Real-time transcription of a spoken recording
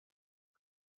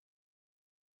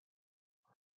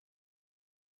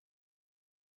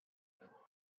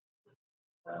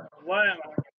Why am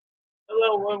I?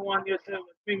 Hello, everyone. You're with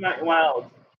me, Matt Wild.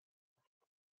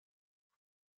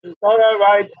 To start out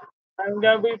right, I'm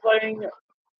gonna be playing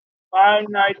Five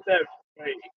Nights at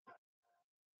Freddy.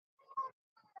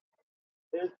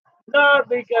 It's not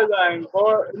because I'm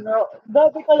bored. No,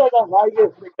 not because I don't like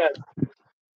it.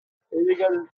 It's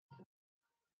because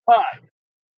why?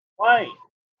 Why?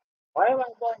 Why am I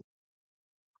playing?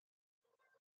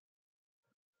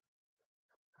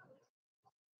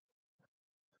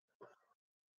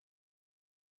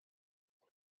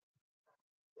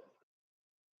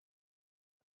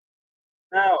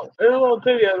 Now, it's a little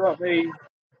trivia about me.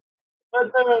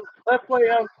 Let's play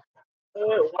out.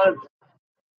 Was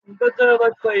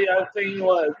let's play out thing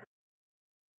was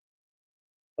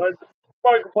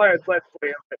Spark Players Let's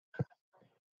Play.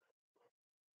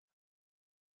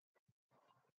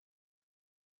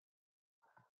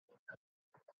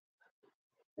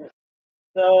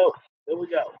 So here we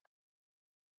go.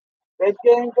 This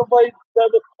game complete.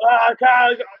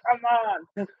 Come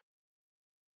on.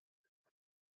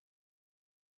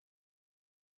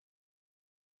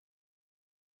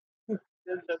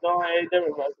 This is only a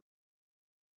different one.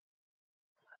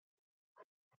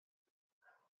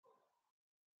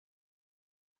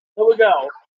 Here we go.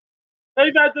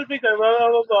 Hey, back to speaker. Blah, blah,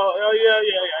 blah, blah. Oh, yeah.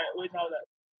 We know that.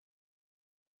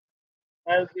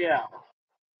 That's, yeah.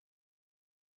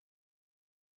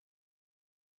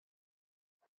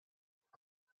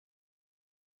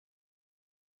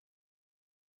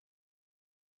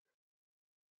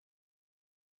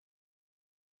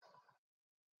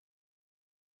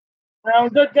 Now,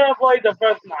 I'm just gonna play the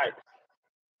first night.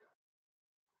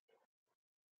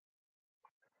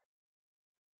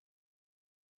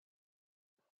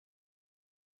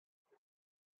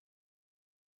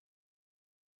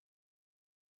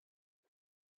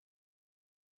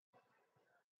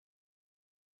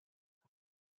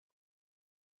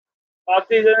 I'll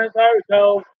see the entire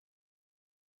show.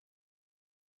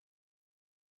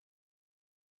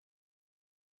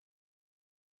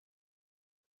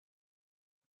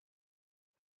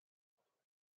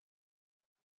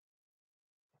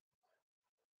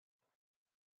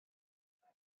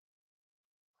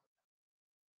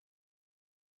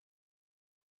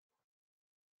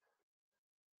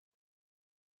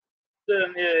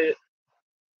 Then, you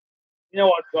know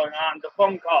what's going on. The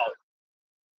phone call.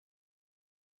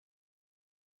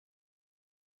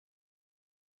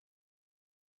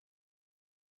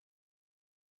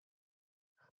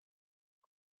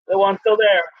 The one's still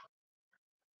there.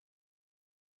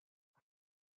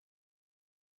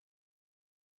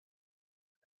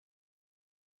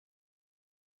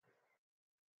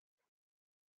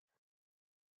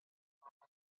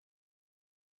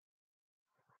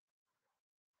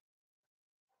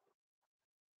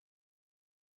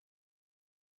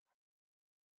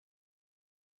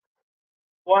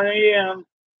 1 a.m.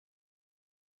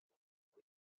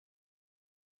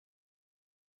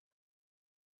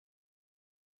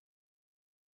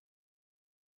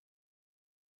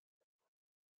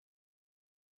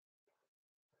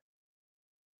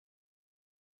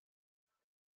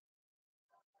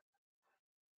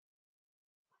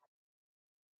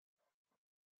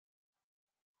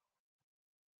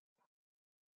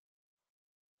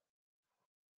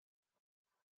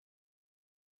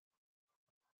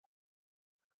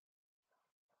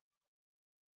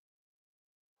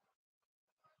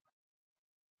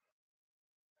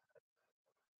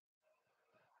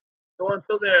 The one's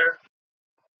still there.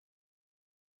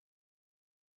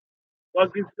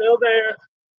 Bucky's still there.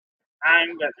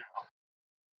 I'm gonna.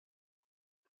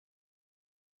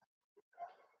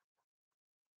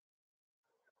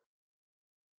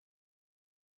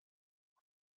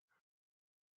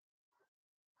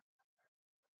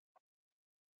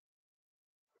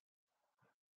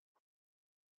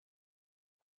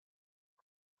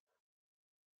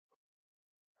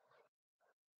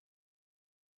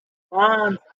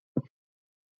 On.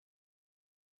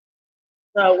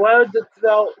 Well, this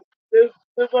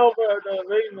over the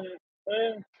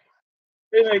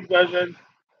remake version.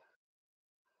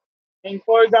 And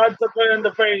forgot to put in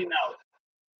the fairy now.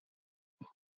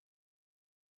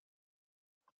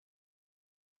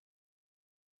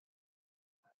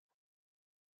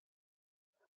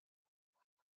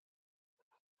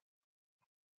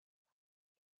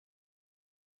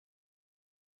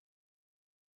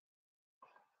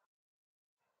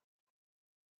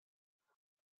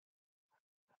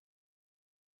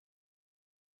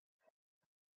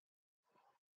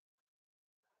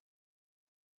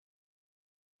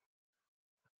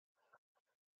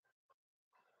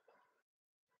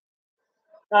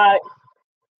 Alright,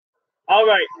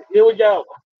 alright, here we go.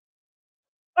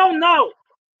 Oh no!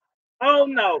 Oh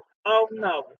no! Oh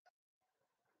no!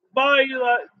 Bye,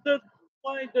 just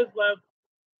Bonnie just left.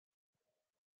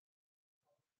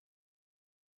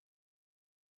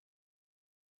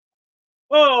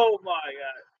 Oh my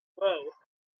god! Whoa!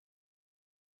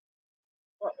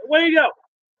 Where you go?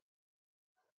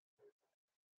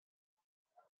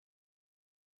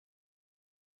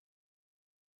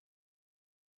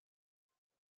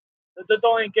 The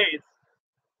door in case.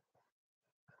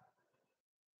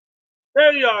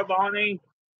 There you are, Bonnie.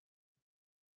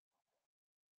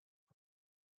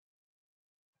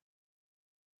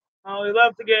 Oh, he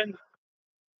left again.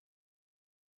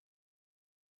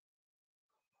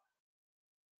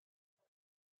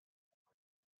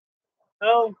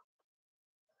 Oh,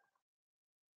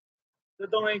 the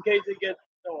door in case he gets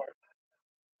the door.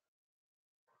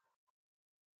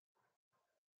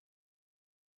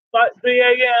 But 3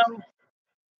 a.m.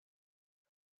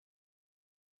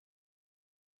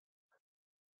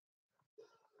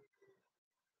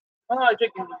 I'm not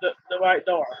checking the right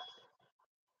door.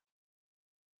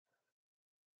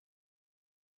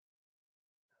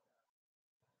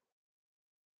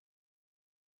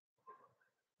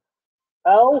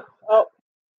 Oh, oh,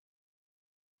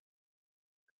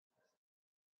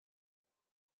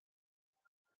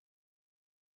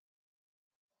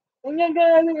 and you're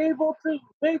gonna be able to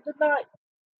pay tonight.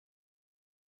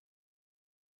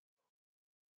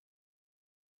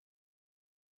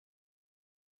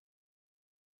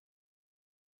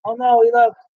 Oh no, he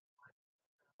left.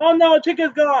 Oh no,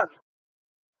 chicken's gone.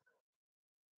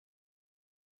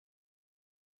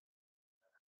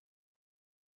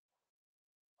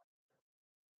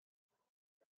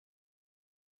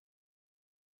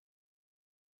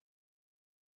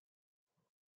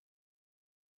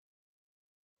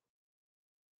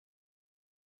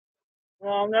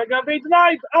 哦，I'm not gonna be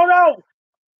tonight. Oh no!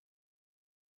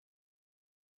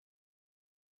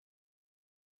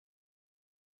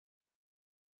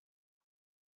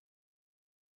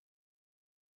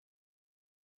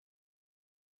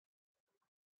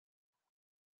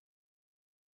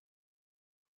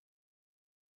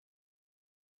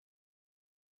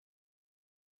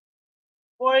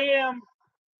 Four a.m.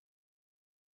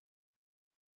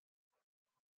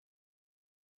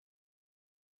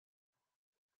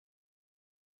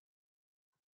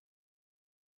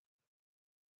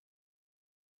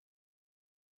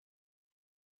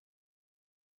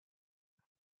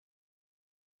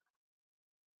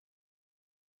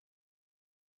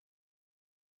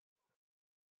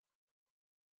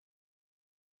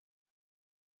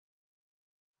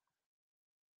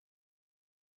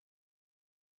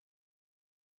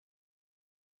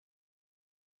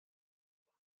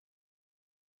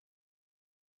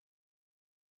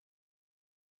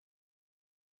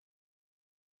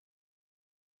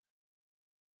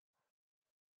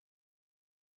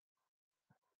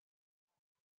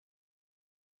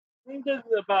 I think this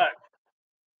is a bug.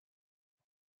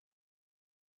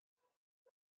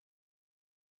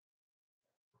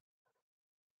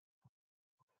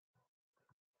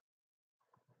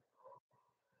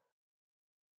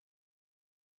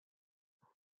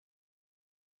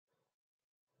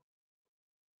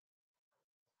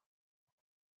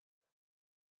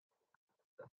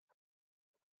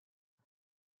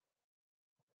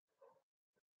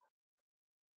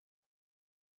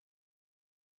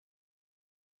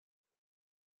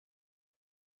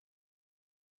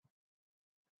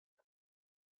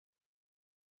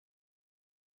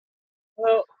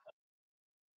 Well,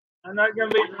 I'm not gonna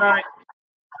be tonight.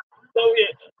 So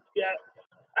yeah.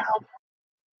 Ow.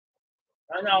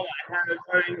 I know my hand is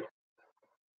hurting.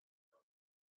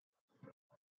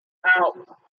 Ow.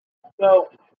 So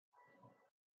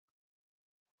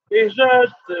be sure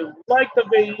to like the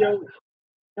video,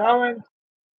 comment,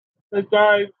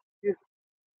 subscribe,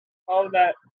 all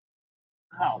that.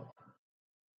 Ow.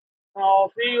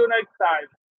 I'll see you next time.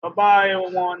 Bye bye,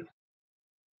 everyone.